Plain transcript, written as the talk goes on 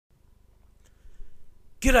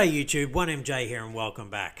G'day YouTube, 1MJ here and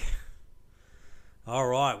welcome back.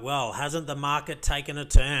 Alright, well, hasn't the market taken a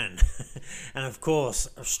turn? And of course,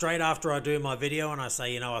 straight after I do my video and I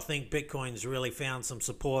say, I think Bitcoin's really found some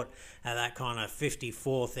support at that kind of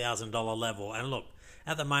 $54,000 level. And look,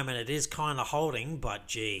 at the moment it is kind of holding, but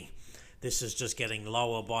gee, this is just getting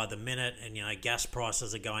lower by the minute, and gas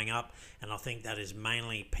prices are going up, and I think that is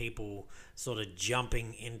mainly people sort of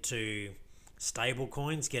jumping into stable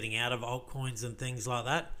coins, getting out of altcoins and things like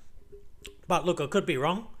that. But look, I could be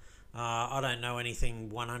wrong. I don't know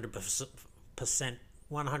anything 100%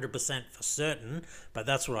 for certain, but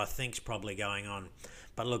that's what I think's probably going on.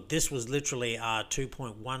 But look, this was literally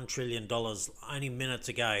 $2.1 trillion only minutes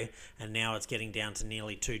ago, and now it's getting down to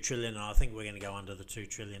nearly $2 trillion, and I think we're going to go under the $2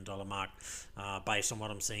 trillion mark based on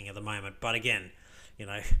what I'm seeing at the moment. But again,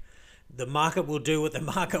 the market will do what the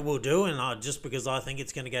market will do, and just because I think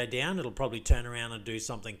it's going to go down, it'll probably turn around and do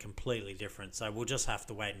something completely different. So we'll just have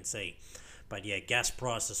to wait and see. But yeah, gas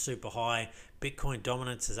price is super high. Bitcoin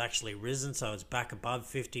dominance has actually risen, so it's back above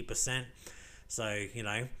 50%. So,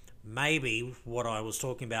 maybe what I was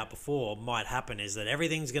talking about before might happen is that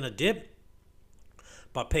everything's going to dip,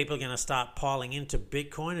 but people are going to start piling into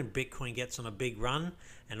Bitcoin, and Bitcoin gets on a big run,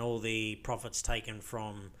 and all the profits taken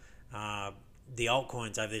from the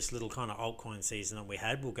altcoins over this little kind of altcoin season that we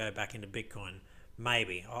had will go back into Bitcoin.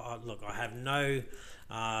 Maybe. Look, I have no,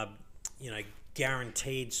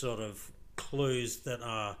 guaranteed sort of clues that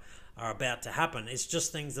are about to happen. It's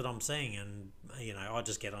just things that I'm seeing, and I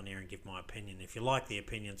just get on here and give my opinion. If you like the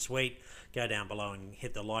opinion, sweet, go down below and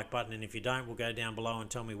hit the like button, and if you don't, we'll go down below and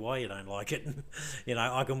tell me why you don't like it.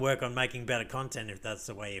 I can work on making better content if that's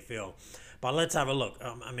the way you feel. But let's have a look.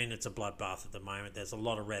 It's a bloodbath at the moment. There's a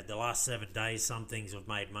lot of red. The last 7 days, some things have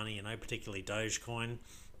made money, particularly Dogecoin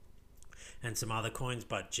and some other coins,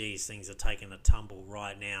 but geez, things are taking a tumble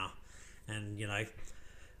right now. And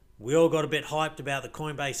we all got a bit hyped about the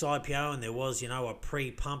Coinbase IPO, and there was, a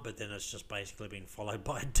pre-pump, but then it's just basically been followed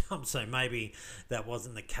by a dump. So maybe that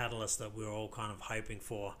wasn't the catalyst that we were all kind of hoping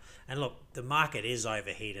for. And look, the market is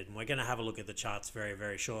overheated, and we're going to have a look at the charts very,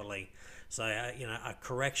 very shortly. So, a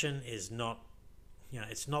correction is not,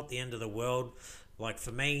 it's not the end of the world. Like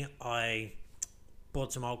for me, I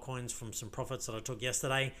bought some altcoins from some profits that I took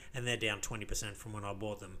yesterday, and they're down 20% from when I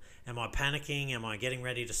bought them. Am I panicking? Am I getting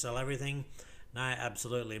ready to sell everything? No,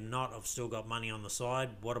 absolutely not. I've still got money on the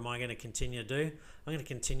side. What am I going to continue to do? I'm going to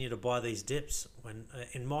continue to buy these dips. When,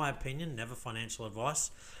 in my opinion, never financial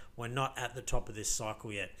advice, we're not at the top of this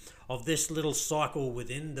cycle yet. Of this little cycle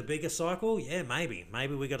within the bigger cycle, yeah, maybe.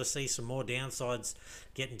 Maybe we got to see some more downsides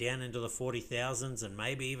getting down into the 40,000s and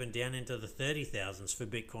maybe even down into the 30,000s for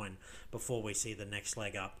Bitcoin before we see the next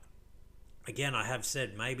leg up. Again, I have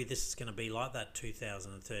said maybe this is going to be like that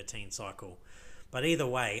 2013 cycle. But either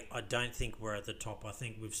way, I don't think we're at the top. I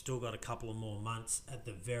think we've still got a couple of more months at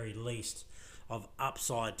the very least of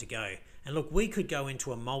upside to go. And look, we could go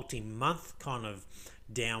into a multi-month kind of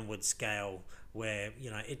downward scale where,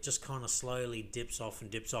 it just kind of slowly dips off.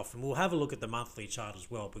 And we'll have a look at the monthly chart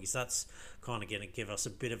as well, because that's kind of going to give us a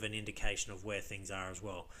bit of an indication of where things are as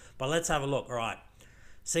well. But let's have a look. All right.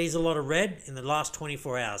 Sees a lot of red in the last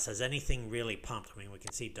 24 hours. Has anything really pumped? We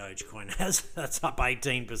can see Dogecoin has. That's up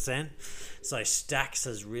 18%. So Stacks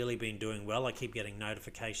has really been doing well. I keep getting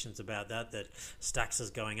notifications about that Stacks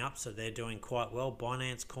is going up. So they're doing quite well.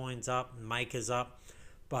 Binance Coin's up. Maker's up.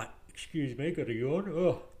 But, excuse me, got a yawn.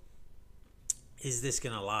 Oh. Is this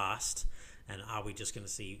going to last? And are we just going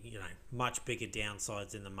to see, much bigger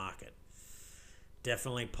downsides in the market?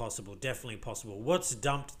 Definitely possible. What's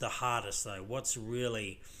dumped the hardest, though? What's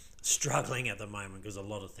really struggling at the moment? Because a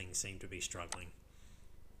lot of things seem to be struggling.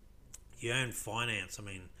 You own finance.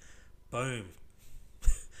 Boom.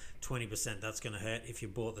 20%. That's going to hurt if you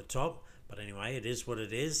bought the top. But anyway, it is what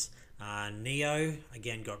it is. Neo,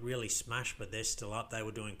 again, got really smashed, but they're still up. They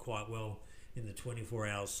were doing quite well in the 24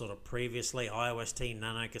 hours sort of previously. IOST,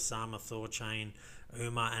 Nano, Kasama, Thorchain,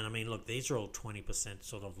 UMA. And look, these are all 20%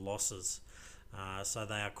 sort of losses. So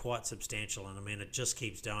they are quite substantial, and it just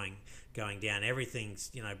keeps going down. Everything's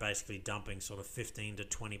basically dumping sort of 15 to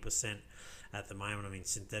 20% at the moment.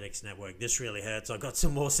 Synthetics Network, this really hurts. I got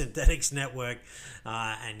some more Synthetics Network,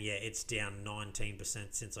 and yeah, it's down 19%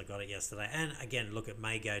 since I got it yesterday. And again, look, it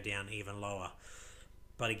may go down even lower.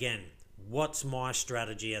 But again, what's my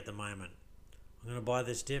strategy at the moment? I'm going to buy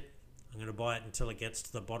this dip. I'm going to buy it until it gets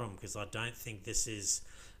to the bottom, because I don't think this is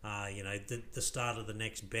the start of the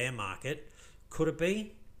next bear market. Could it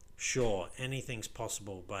be? Sure, anything's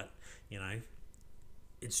possible, but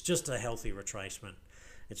it's just a healthy retracement.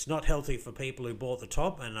 It's not healthy for people who bought the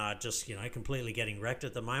top and are just, completely getting wrecked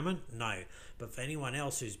at the moment. No. But for anyone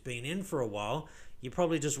else who's been in for a while, you're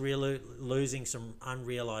probably just losing some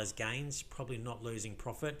unrealized gains, probably not losing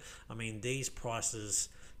profit. I mean, these prices,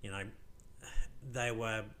 they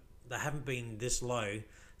haven't been this low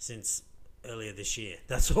since earlier this year.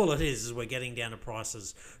 That's all it is we're getting down to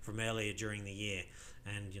prices from earlier during the year.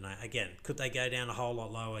 And, again, could they go down a whole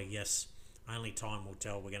lot lower? Yes. Only time will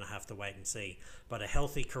tell. We're going to have to wait and see. But a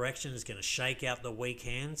healthy correction is going to shake out the weak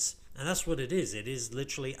hands. And that's what it is. It is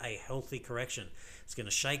literally a healthy correction. It's going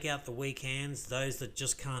to shake out the weak hands, those that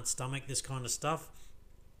just can't stomach this kind of stuff.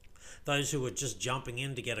 Those who are just jumping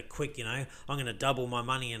in to get a quick, I'm going to double my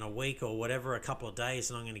money in a week or whatever, a couple of days,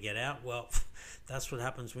 and I'm going to get out. Well, that's what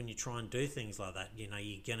happens when you try and do things like that. You're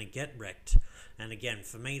going to get wrecked. And again,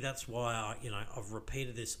 for me, that's why I've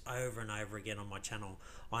repeated this over and over again on my channel.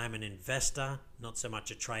 I am an investor, not so much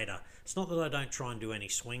a trader. It's not that I don't try and do any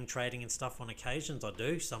swing trading and stuff on occasions. I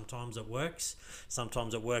do. Sometimes it works.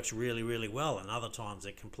 Sometimes it works really, really well, and other times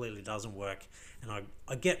it completely doesn't work. And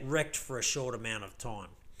I get wrecked for a short amount of time.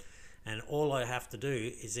 And all I have to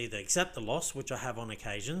do is either accept the loss, which I have on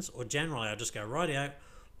occasions, or generally I just go, rightio,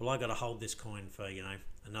 well, I got to hold this coin for,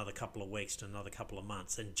 another couple of weeks to another couple of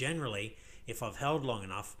months. And generally, if I've held long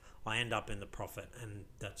enough, I end up in the profit. And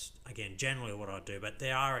that's, again, generally what I do. But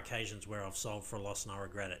there are occasions where I've sold for a loss and I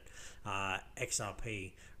regret it.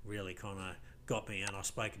 XRP really kind of got me, and I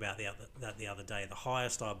spoke about that the other day. The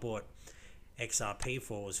highest I bought XRP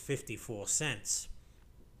for was 54 cents.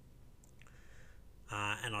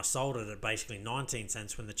 And I sold it at basically 19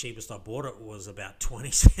 cents when the cheapest I bought it was about 20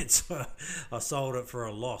 cents. I sold it for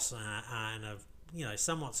a loss and a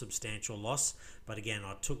somewhat substantial loss. But again,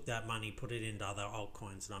 I took that money, put it into other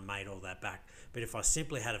altcoins, and I made all that back. But if I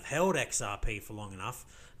simply had have held XRP for long enough,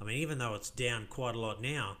 I mean, even though it's down quite a lot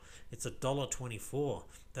now, it's $1.24.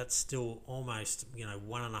 That's still almost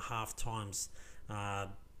 1.5 times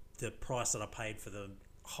the price that I paid for the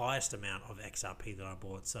highest amount of XRP that I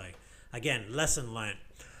bought. So again, lesson learned.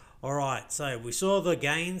 All right, so we saw the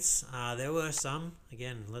gains. There were some.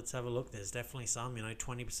 Again, let's have a look. There's definitely some,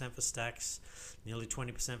 20% for Stacks, nearly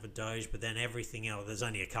 20% for Doge, but then everything else, there's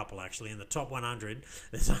only a couple actually. In the top 100,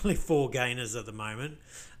 there's only 4 gainers at the moment,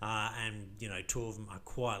 and, 2 of them are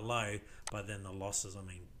quite low, but then the losses, I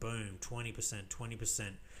mean, boom,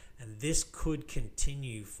 20%, and this could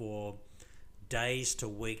continue for days to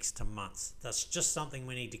weeks to months. That's just something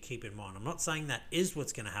we need to keep in mind. I'm not saying that is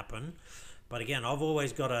what's going to happen, but again, I've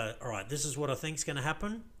always got all right, this is what I think is going to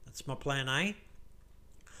happen. That's my plan A.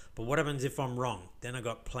 But what happens if I'm wrong? Then I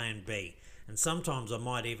got plan B. And sometimes I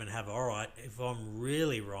might even have, all right, if I'm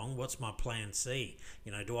really wrong, what's my plan C?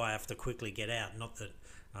 Do I have to quickly get out? Not that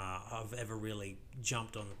I've ever really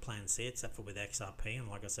jumped on plan C, except for with XRP. And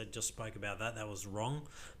like I said, just spoke about that. That was wrong.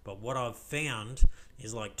 But what I've found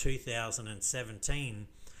is like 2017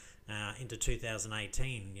 into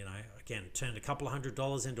 2018, again, turned a couple of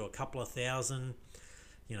 $100s into a couple of thousand,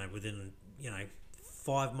 within,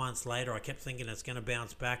 5 months later, I kept thinking it's going to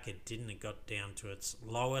bounce back. It didn't. It got down to its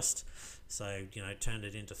lowest. So, turned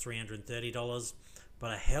it into $330. But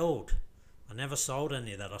I held. I never sold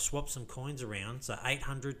any of that. I swapped some coins around. So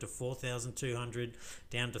 $800 to $4,200,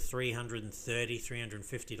 down to $330,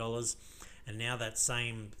 $350. And now that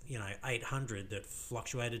same, 800 that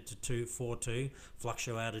fluctuated to 242,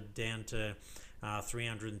 fluctuated down to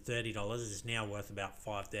 $330 is now worth about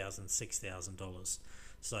 $5,000, $6,000.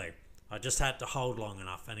 So I just had to hold long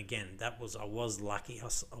enough. And again, I was lucky. I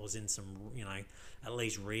was in some, at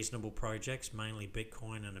least reasonable projects, mainly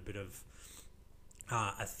Bitcoin and a bit of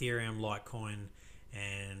Ethereum, Litecoin,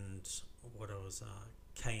 and what it was,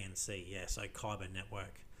 KNC. Yeah, so Kyber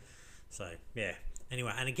Network. So yeah.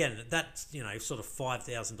 Anyway, and again, that's, sort of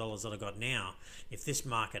 $5,000 that I got now. If this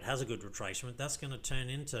market has a good retracement, that's going to turn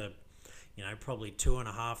into, probably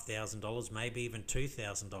 $2,500, maybe even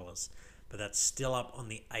 $2,000. But that's still up on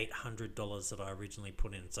the $800 that I originally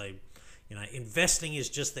put in. So, investing is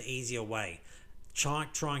just the easier way.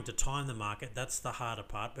 Trying to time the market, that's the harder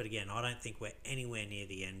part. But again, I don't think we're anywhere near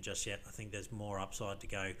the end just yet. I think there's more upside to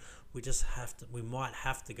go. We might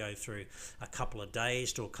have to go through a couple of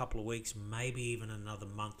days to a couple of weeks, maybe even another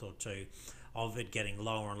month or two of it getting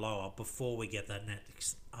lower and lower before we get that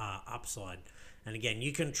next upside. And again,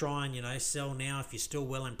 you can try and, sell now. If you're still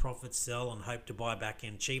well in profit, sell and hope to buy back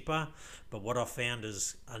in cheaper. But what I've found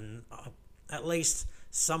is, at least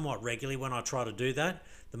somewhat regularly when I try to do that,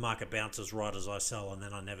 the market bounces right as I sell, and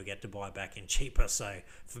then I never get to buy back in cheaper. So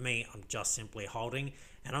for me, I'm just simply holding,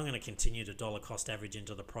 and I'm going to continue to dollar cost average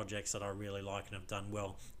into the projects that I really like and have done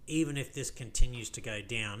well, even if this continues to go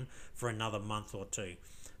down for another month or two.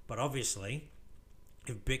 But obviously,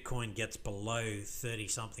 if Bitcoin gets below 30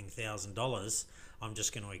 something thousand dollars, I'm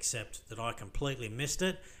just going to accept that I completely missed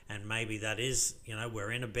it, and maybe that is,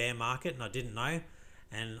 we're in a bear market and I didn't know,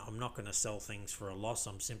 and I'm not going to sell things for a loss.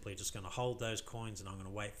 I'm simply just going to hold those coins, and I'm going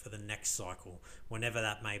to wait for the next cycle, whenever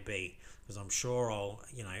that may be, because I'm sure I'll,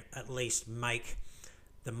 at least make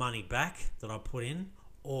the money back that I put in,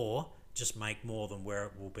 or just make more than where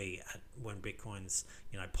it will be at when Bitcoin's,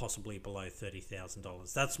 possibly below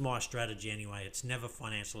 $30,000. That's my strategy anyway. It's never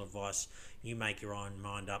financial advice. You make your own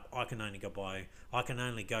mind up. I can only go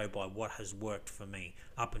by what has worked for me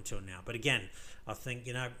up until now. But again, I think,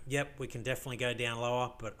 yep, we can definitely go down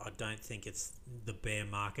lower, but I don't think it's the bear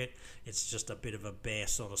market. It's just a bit of a bear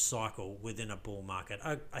sort of cycle within a bull market.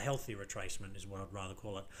 A healthy retracement is what I'd rather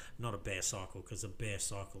call it, not a bear cycle, because a bear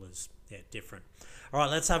cycle is different. All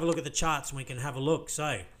right, let's have a look at the charts and we can have a look.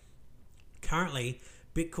 So currently,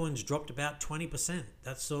 Bitcoin's dropped about 20%.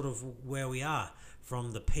 That's sort of where we are,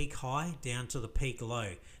 from the peak high down to the peak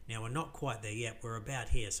low. Now, we're not quite there yet. We're about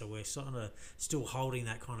here, so we're sort of still holding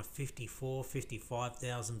that kind of $54,000,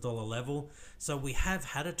 $55,000 level. So we have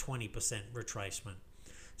had a 20% retracement.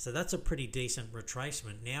 So that's a pretty decent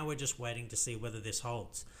retracement. Now we're just waiting to see whether this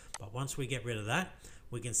holds. But once we get rid of that,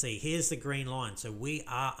 we can see here's the green line. So we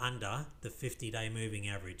are under the 50-day moving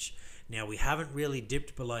average. Now, we haven't really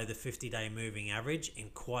dipped below the 50-day moving average in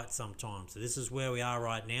quite some time. So this is where we are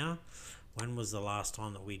right now. When was the last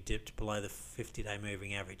time that we dipped below the 50-day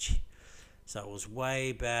moving average? So it was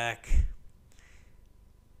way back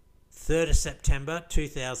 3rd of September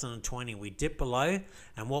 2020. We dipped below,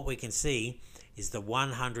 and what we can see is the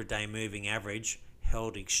 100-day moving average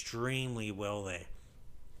held extremely well there.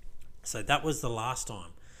 So that was the last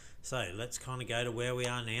time. So let's kind of go to where we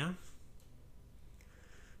are now.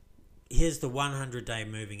 Here's the 100-day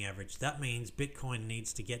moving average. That means Bitcoin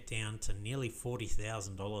needs to get down to nearly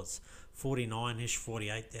 $40,000, $49-ish,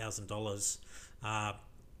 $48,000.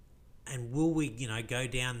 And will we, go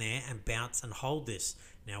down there and bounce and hold this?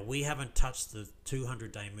 Now, we haven't touched the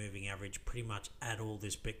 200-day moving average pretty much at all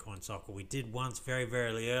this Bitcoin cycle. We did once very,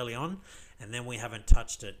 very early on, and then we haven't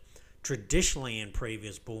touched it. Traditionally, in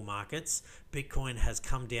previous bull markets, Bitcoin has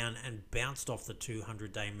come down and bounced off the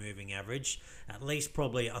 200-day moving average. At least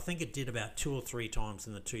probably, I think it did about 2 or 3 times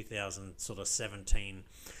in the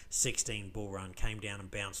 2017-16 bull run. Came down and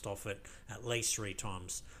bounced off it at least 3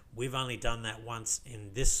 times. We've only done that once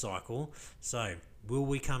in this cycle. So, will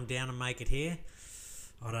we come down and make it here?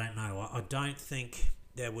 I don't know. I don't think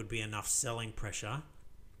there would be enough selling pressure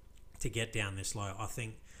to get down this low. I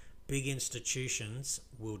think big institutions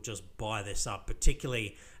will just buy this up,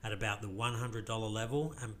 particularly at about the $100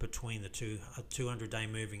 level and between the 200-day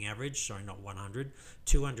moving average,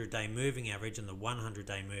 200-day moving average and the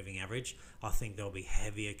 100-day moving average. I think there'll be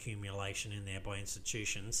heavy accumulation in there by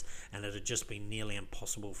institutions, and it'll just be nearly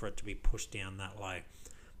impossible for it to be pushed down that low.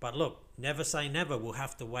 But look, never say never. We'll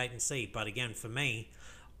have to wait and see. But again, for me,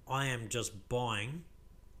 I am just buying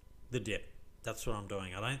the dip. That's what I'm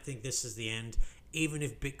doing. I don't think this is the end. Even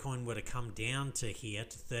if Bitcoin were to come down to here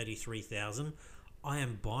to 33,000, I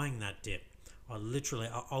am buying that dip.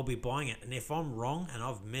 I'll be buying it. And if I'm wrong and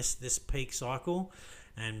I've missed this peak cycle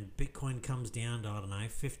and Bitcoin comes down to,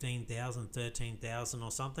 15,000, 13,000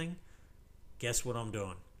 or something, guess what I'm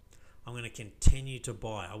doing? I'm going to continue to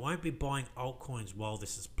buy. I won't be buying altcoins while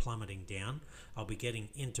this is plummeting down. I'll be getting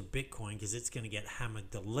into Bitcoin because it's going to get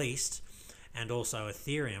hammered the least, and also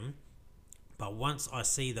Ethereum. But once I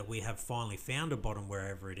see that we have finally found a bottom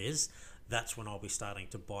wherever it is, that's when I'll be starting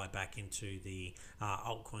to buy back into the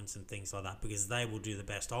altcoins and things like that, because they will do the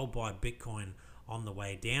best. I'll buy Bitcoin on the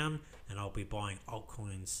way down, and I'll be buying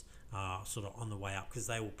altcoins sort of on the way up because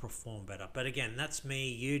they will perform better. But again, that's me.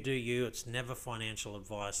 You do you. It's never financial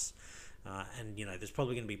advice. And there's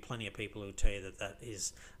probably going to be plenty of people who tell you that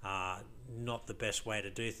is not the best way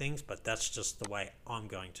to do things, but that's just the way I'm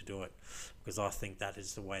going to do it, because I think that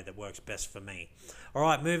is the way that works best for me. All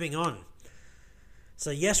right, moving on.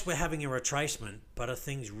 So yes, we're having a retracement, but are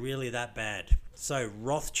things really that bad? So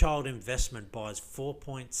Rothschild Investment buys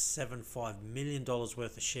 $4.75 million worth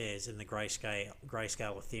of shares in the Grayscale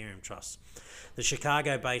Ethereum Trust. The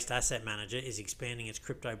Chicago-based asset manager is expanding its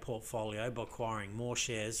crypto portfolio by acquiring more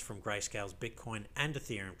shares from Grayscale's Bitcoin and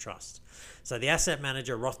Ethereum Trust. So the asset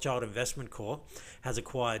manager, Rothschild Investment Corp, has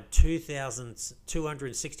acquired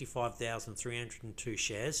 265,302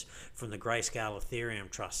 shares from the Grayscale Ethereum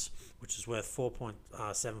Trust, which is worth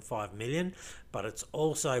 $4.75 million, but it's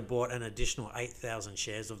also bought an additional 8,000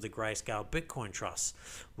 shares of the Grayscale Bitcoin Trust,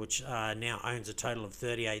 which now owns a total of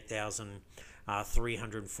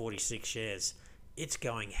 38,346 shares. It's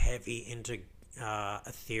going heavy into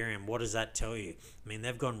Ethereum. What does that tell you? I mean,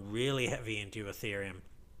 they've gone really heavy into Ethereum.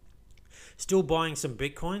 Still buying some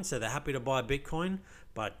Bitcoin, so they're happy to buy Bitcoin,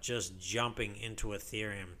 but just jumping into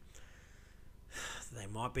Ethereum. They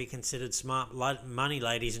might be considered smart money,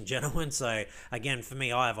 ladies and gentlemen. So again, for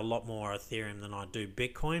me, I have a lot more Ethereum than I do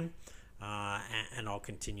Bitcoin, and I'll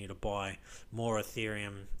continue to buy more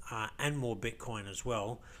Ethereum and more Bitcoin as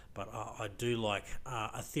well. But I do like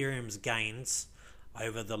Ethereum's gains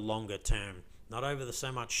over the longer term. Not over the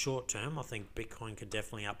so much short term. I think Bitcoin could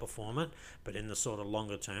definitely outperform it, but in the sort of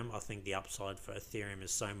longer term, I think the upside for Ethereum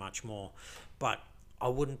is so much more. But I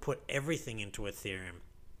wouldn't put everything into Ethereum,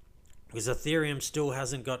 because Ethereum still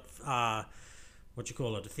hasn't got Ethereum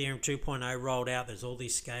 2.0 rolled out. There's all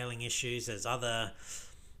these scaling issues. There's other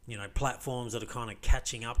platforms that are kind of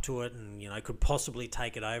catching up to it, and could possibly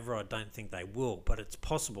take it over. I don't think they will, but it's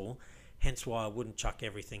possible. Hence why I wouldn't chuck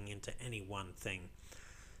everything into any one thing.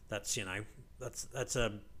 That's that's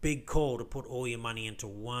a big call to put all your money into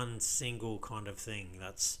one single kind of thing.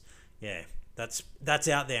 That's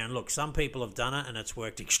out there. And look, some people have done it and it's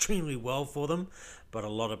worked extremely well for them, but a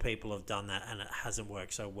lot of people have done that and it hasn't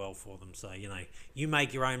worked so well for them. So you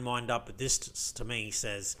make your own mind up, but this to me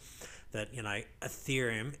says that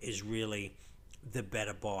Ethereum is really the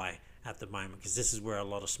better buy at the moment, because this is where a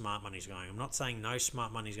lot of smart money is going. I'm not saying no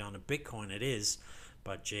smart money is going to Bitcoin, it is,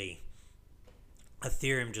 but gee,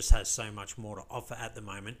 Ethereum just has so much more to offer at the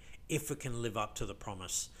moment if it can live up to the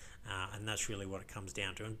promise, and that's really what it comes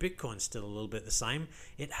down to. And Bitcoin's still a little bit the same.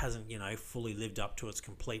 It hasn't fully lived up to its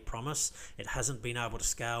complete promise. It hasn't been able to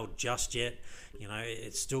scale just yet.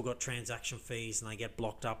 It's still got transaction fees and they get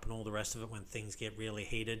blocked up and all the rest of it when things get really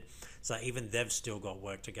heated. So even they've still got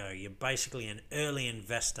work to go. You're basically an early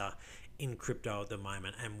investor in crypto at the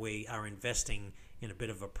moment, and we are investing in a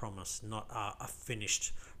bit of a promise, not a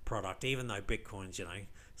finished product. Even though Bitcoin's,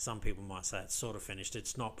 some people might say it's sort of finished,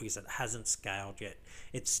 it's not, because it hasn't scaled yet.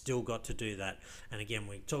 It's still got to do that. And again,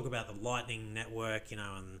 we talk about the Lightning Network,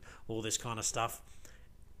 and all this kind of stuff.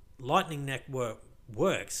 Lightning Network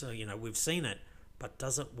works, so we've seen it, but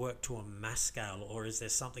does it work to a mass scale, or is there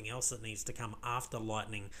something else that needs to come after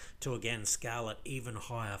Lightning to again scale it even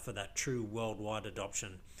higher for that true worldwide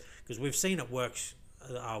adoption? Because we've seen it works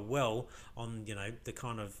well on the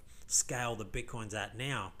kind of scale that Bitcoin's at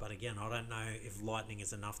now, but again, I don't know if Lightning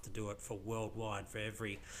is enough to do it for worldwide, for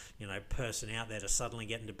every person out there to suddenly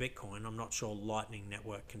get into Bitcoin. I'm not sure Lightning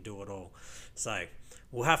Network can do it all, so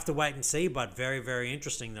we'll have to wait and see. But very, very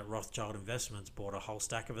interesting that Rothschild Investments bought a whole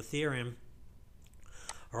stack of Ethereum.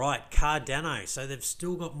 All right, Cardano, so they've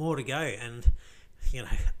still got more to go, and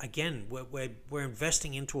again, we're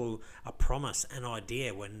investing into a promise, an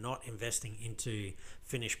idea. We're not investing into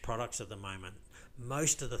finished products at the moment.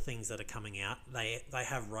 Most of the things that are coming out, they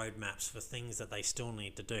have roadmaps for things that they still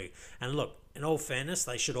need to do. And look, in all fairness,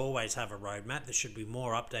 they should always have a roadmap. There should be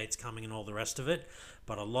more updates coming and all the rest of it.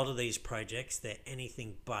 But a lot of these projects, they're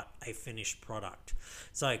anything but a finished product.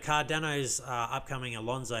 So Cardano's upcoming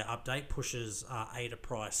Alonzo update pushes ADA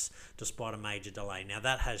price despite a major delay. Now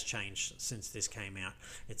that has changed since this came out.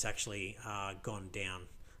 It's actually gone down.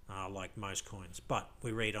 Like most coins, but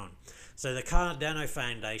we read on. So the Cardano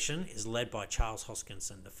Foundation is led by Charles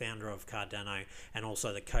Hoskinson, the founder of Cardano and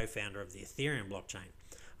also the co-founder of the Ethereum blockchain.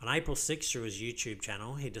 On April 6th, through his YouTube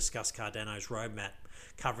channel, he discussed Cardano's roadmap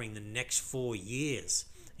covering the next 4 years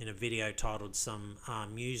in a video titled Some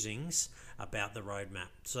Musings About the Roadmap.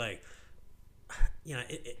 So,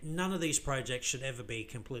 none of these projects should ever be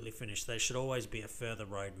completely finished. There should always be a further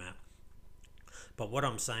roadmap. But what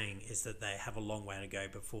I'm saying is that they have a long way to go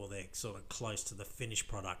before they're sort of close to the finished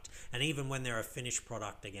product. And even when they're a finished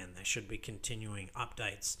product, again, they should be continuing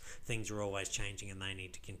updates. Things are always changing and they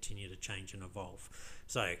need to continue to change and evolve.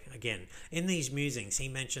 So again, in these musings, he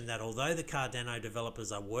mentioned that although the Cardano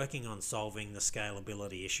developers are working on solving the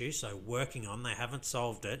scalability issue, so they haven't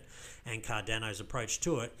solved it, and Cardano's approach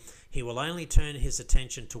to it, he will only turn his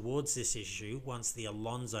attention towards this issue once the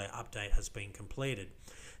Alonzo update has been completed.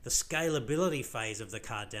 The scalability phase of the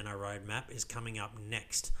Cardano roadmap is coming up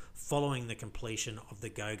next, following the completion of the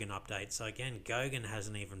Goguen update. So again, Goguen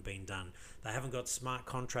hasn't even been done. They haven't got smart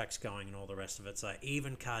contracts going and all the rest of it. So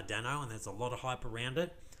even Cardano, and there's a lot of hype around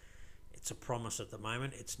it, it's a promise at the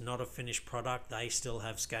moment. It's not a finished product. They still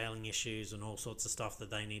have scaling issues and all sorts of stuff that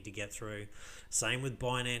they need to get through. Same with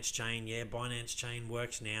Binance Chain. Yeah, Binance Chain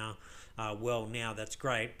works now. Now that's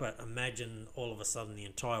great, but imagine all of a sudden the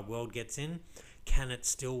entire world gets in. Can it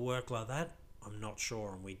still work like that? I'm not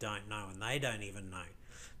sure, and we don't know, and they don't even know.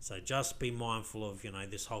 So just be mindful of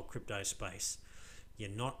this whole crypto space. You're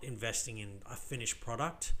not investing in a finished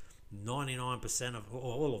product. 99% of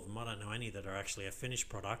all of them, I don't know any that are actually a finished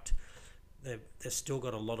product. they've still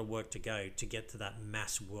got a lot of work to go to get to that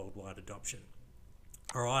mass worldwide adoption.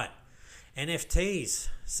 All right, NFTs.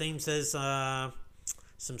 Seems there's some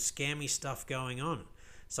scammy stuff going on.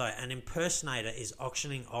 So an impersonator is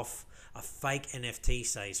auctioning off a fake NFT,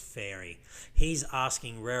 says Fairy. He's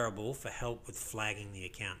asking Rarible for help with flagging the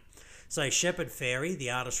account. So Shepard Fairey,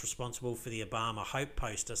 the artist responsible for the Obama Hope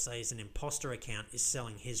poster, says an imposter account is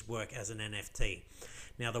selling his work as an NFT.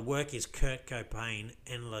 Now the work is Kurt Cobain,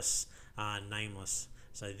 Endless, Nameless.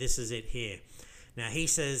 So this is it here. Now he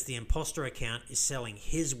says the imposter account is selling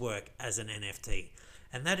his work as an NFT.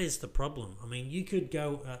 And that is the problem. I mean, you could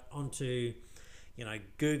go onto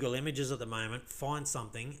Google Images at the moment, find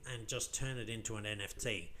something and just turn it into an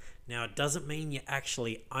NFT. Now it doesn't mean you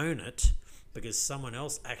actually own it, because someone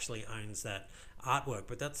else actually owns that artwork,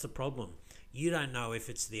 but that's the problem. You don't know if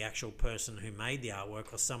it's the actual person who made the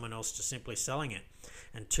artwork or someone else just simply selling it.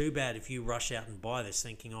 And too bad if you rush out and buy this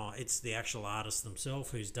thinking, oh, it's the actual artist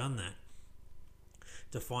themselves who's done that,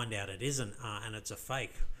 to find out it isn't, and it's a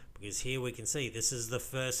fake. Because here we can see this is the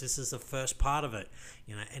first part of it.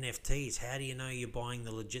 NFTs, how do you know you're buying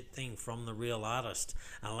the legit thing from the real artist?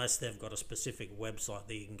 Unless they've got a specific website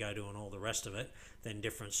that you can go to and all the rest of it, then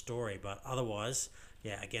different story. But otherwise,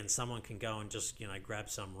 yeah, again, someone can go and just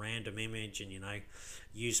grab some random image and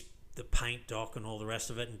use the paint doc and all the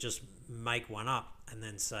rest of it and just make one up and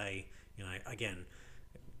then say, again,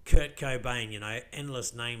 Kurt Cobain,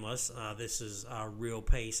 Endless, Nameless, this is a real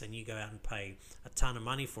piece, and you go out and pay a ton of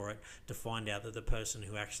money for it to find out that the person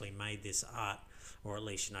who actually made this art, or at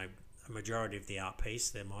least, a majority of the art piece,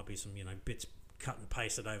 there might be some, bits cut and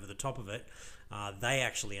pasted over the top of it, they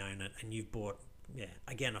actually own it, and you've bought,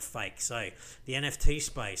 again, a fake. So the NFT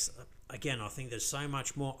space, again, I think there's so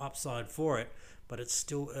much more upside for it, but it's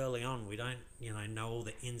still early on. We don't, know all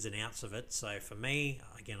the ins and outs of it. So for me,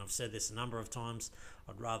 again, I've said this a number of times,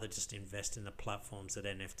 I'd rather just invest in the platforms that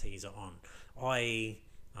NFTs are on, i.e.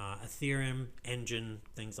 Ethereum, Engine,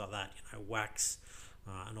 things like that, Wax,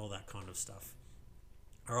 and all that kind of stuff.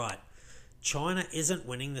 All right. China isn't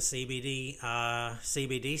winning the CBDC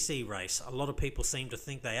race. A lot of people seem to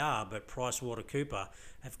think they are, but PricewaterhouseCoopers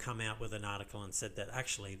have come out with an article and said that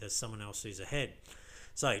actually there's someone else who's ahead.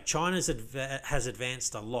 So China has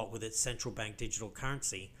advanced a lot with its central bank digital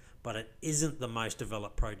currency, but it isn't the most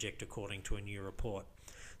developed project according to a new report.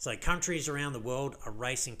 So countries around the world are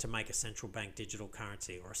racing to make a central bank digital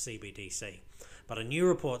currency, or a CBDC. But a new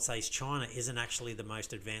report says China isn't actually the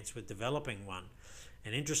most advanced with developing one.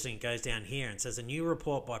 And interesting, it goes down here and says a new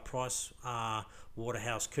report by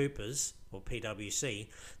PricewaterhouseCoopers, or PwC,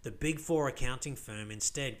 the Big Four accounting firm,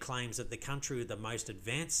 instead claims that the country with the most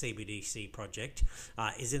advanced CBDC project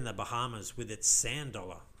is in the Bahamas with its sand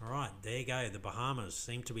dollar. All right, there you go. The Bahamas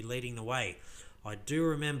seem to be leading the way. I do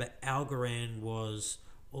remember Algorand was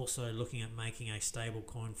also looking at making a stable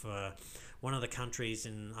coin for one of the countries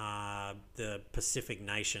in the Pacific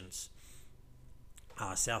nations.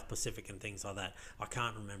 South Pacific and things like that. I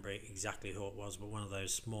can't remember exactly who it was, but one of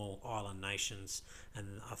those small island nations,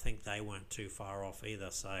 and I think they weren't too far off either.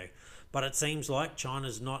 So, but it seems like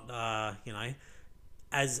China's not,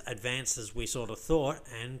 as advanced as we sort of thought,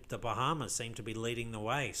 and the Bahamas seem to be leading the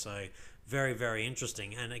way. So, very, very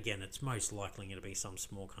interesting. And again, it's most likely going to be some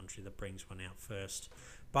small country that brings one out first,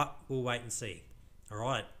 but we'll wait and see. All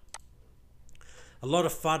right. A lot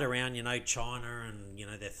of FUD around, China and,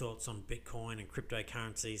 their thoughts on Bitcoin and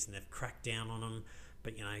cryptocurrencies, and they've cracked down on them.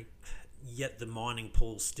 But, yet the mining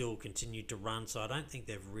pools still continue to run. So I don't think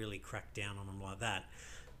they've really cracked down on them like that,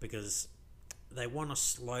 because they want to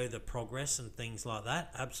slow the progress and things like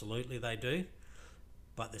that. Absolutely they do.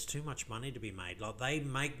 But there's too much money to be made. Like, they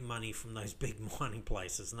make money from those big mining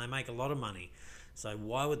places, and they make a lot of money. So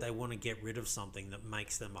why would they want to get rid of something that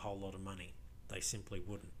makes them a whole lot of money? They simply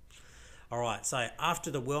wouldn't. All right, so after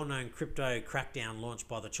the well-known crypto crackdown launched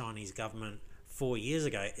by the Chinese government 4 years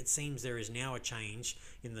ago, it seems there is now a change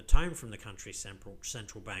in the tone from the country's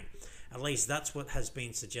central bank. At least that's what has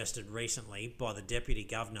been suggested recently by the Deputy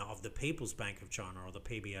Governor of the People's Bank of China, or the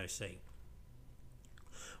PBOC.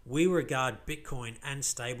 We regard Bitcoin and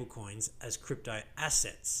stablecoins as crypto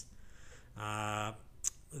assets.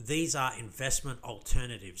 These are investment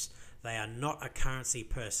alternatives. They are not a currency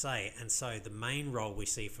per se, and so the main role we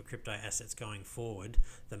see for crypto assets going forward,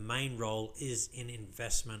 the main role is in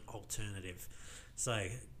investment alternative. So,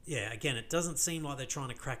 yeah, again, it doesn't seem like they're trying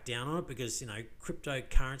to crack down on it, because,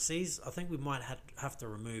 cryptocurrencies, I think we might have to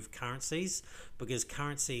remove currencies, because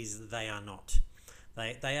currencies, they are not.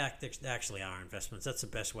 They actually are investments. That's the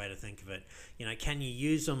best way to think of it. Can you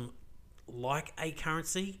use them like a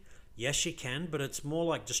currency? Yes, you can, but it's more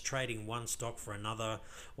like just trading one stock for another,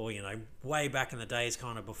 or way back in the days,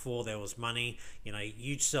 kind of before there was money.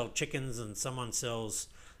 You sell chickens and someone sells,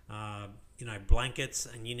 uh, blankets,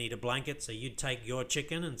 and you need a blanket, so you'd take your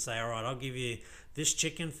chicken and say, all right, I'll give you this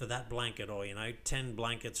chicken for that blanket, or 10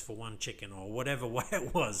 blankets for one chicken, or whatever way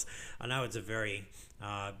it was. I know it's a very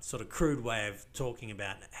sort of crude way of talking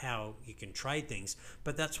about how you can trade things,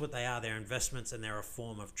 but that's what they are. They're investments and they're a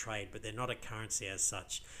form of trade, but they're not a currency as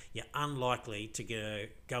such. You're unlikely to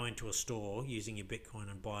go into a store using your Bitcoin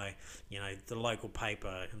and buy the local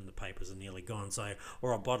paper, and the papers are nearly gone, so,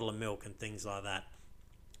 or a bottle of milk and things like that.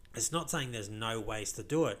 It's not saying there's no ways to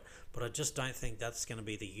do it, but I just don't think that's going to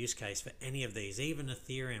be the use case for any of these. Even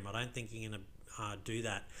Ethereum, I don't think you're going to do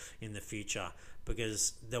that in the future,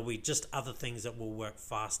 because there'll be just other things that will work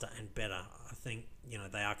faster and better. I think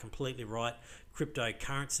they are completely right.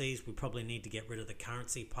 Cryptocurrencies, we probably need to get rid of the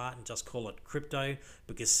currency part and just call it crypto,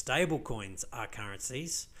 because stable coins are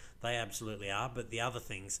currencies. They absolutely are, but the other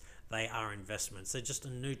things, they are investments. They're just a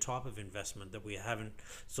new type of investment that we haven't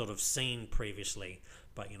sort of seen previously.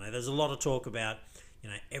 But there's a lot of talk about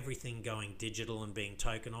everything going digital and being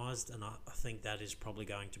tokenized, and I think that is probably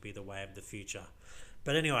going to be the way of the future.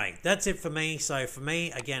 But anyway, that's it for me. So for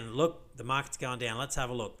me, again, look, the market's going down. Let's have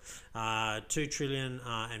a look. 2 trillion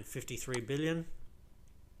and 53 billion.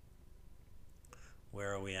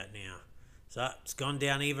 Where are we at now? So it's gone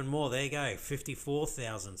down even more. There you go,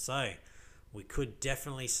 54,000. So we could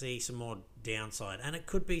definitely see some more downside, and it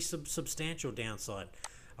could be some substantial downside.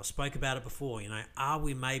 I spoke about it before. Are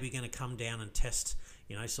we maybe going to come down and test,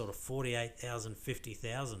 sort of 48,000,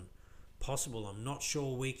 50,000? Possible. I'm not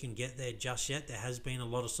sure we can get there just yet. There has been a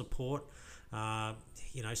lot of support,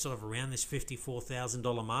 sort of around this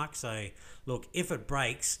 $54,000 mark. So look, if it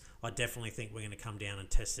breaks, I definitely think we're going to come down and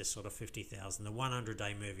test this sort of 50,000, the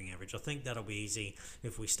 100-day moving average. I think that'll be easy.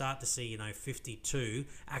 If we start to see 52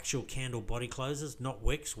 actual candle body closes, not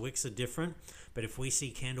wicks. Wicks are different, but if we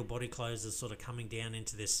see candle body closes sort of coming down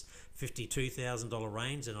into this $52,000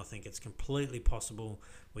 range, then I think it's completely possible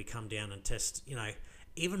we come down and test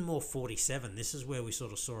even more 47. This is where we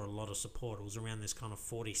sort of saw a lot of support. It was around this kind of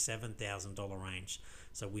 $47,000 range.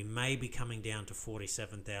 So we may be coming down to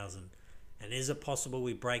 47,000. And is it possible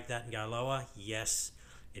we break that and go lower? Yes,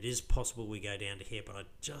 it is possible we go down to here, but I'm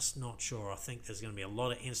just not sure. I think there's going to be a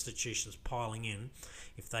lot of institutions piling in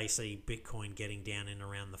if they see Bitcoin getting down in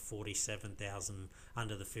around the 47,000,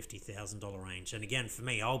 under the $50,000 range. And again, for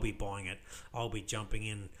me, I'll be buying it. I'll be jumping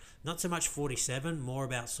in. Not so much 47, more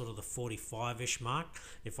about sort of the 45-ish mark.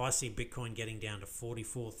 If I see Bitcoin getting down to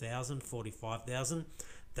 44,000, 45,000,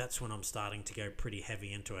 that's when I'm starting to go pretty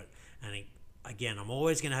heavy into it. And again, I'm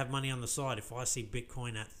always going to have money on the side. If I see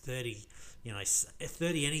Bitcoin at 30,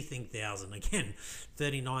 30 anything thousand, again,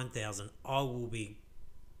 39,000, I will be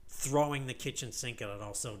throwing the kitchen sink at it.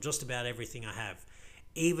 I'll sell just about everything I have.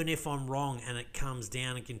 Even if I'm wrong and it comes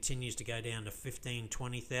down and continues to go down to 15,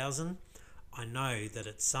 20,000, I know that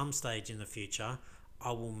at some stage in the future,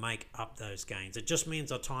 I will make up those gains. It just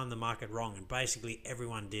means I timed the market wrong, and basically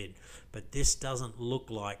everyone did. But this doesn't look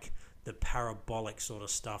like the parabolic sort of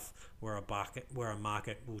stuff where a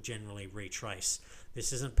market will generally retrace.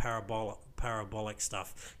 This isn't parabolic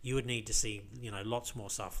stuff. You would need to see lots more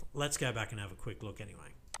stuff. Let's go back and have a quick look anyway.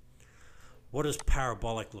 What does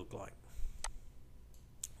parabolic look like?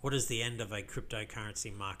 What does the end of a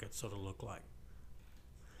cryptocurrency market sort of look like?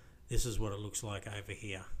 This is what it looks like over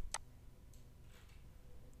here.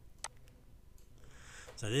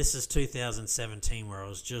 So this is 2017, where I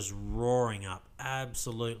was just roaring up,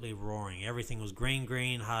 absolutely roaring. Everything was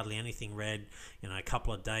green, hardly anything red. A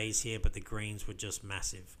couple of days here, but the greens were just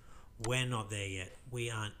massive. We're not there yet. We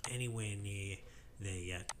aren't anywhere near there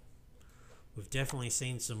yet. We've definitely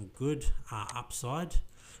seen some good upside,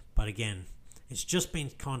 but again, it's just been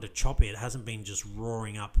kind of choppy. It hasn't been just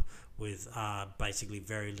roaring up with basically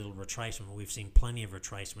very little retracement. We've seen plenty of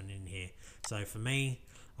retracement in here. So for me,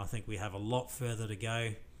 I think we have a lot further to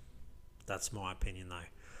go. That's my opinion though.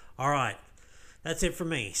 All right, that's it from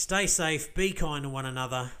me. Stay safe, be kind to one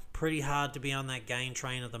another. Pretty hard to be on that gain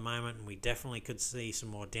train at the moment, and we definitely could see some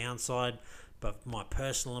more downside. But my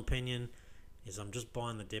personal opinion is I'm just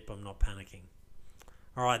buying the dip. I'm not panicking.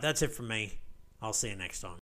 All right, that's it from me. I'll see you next time.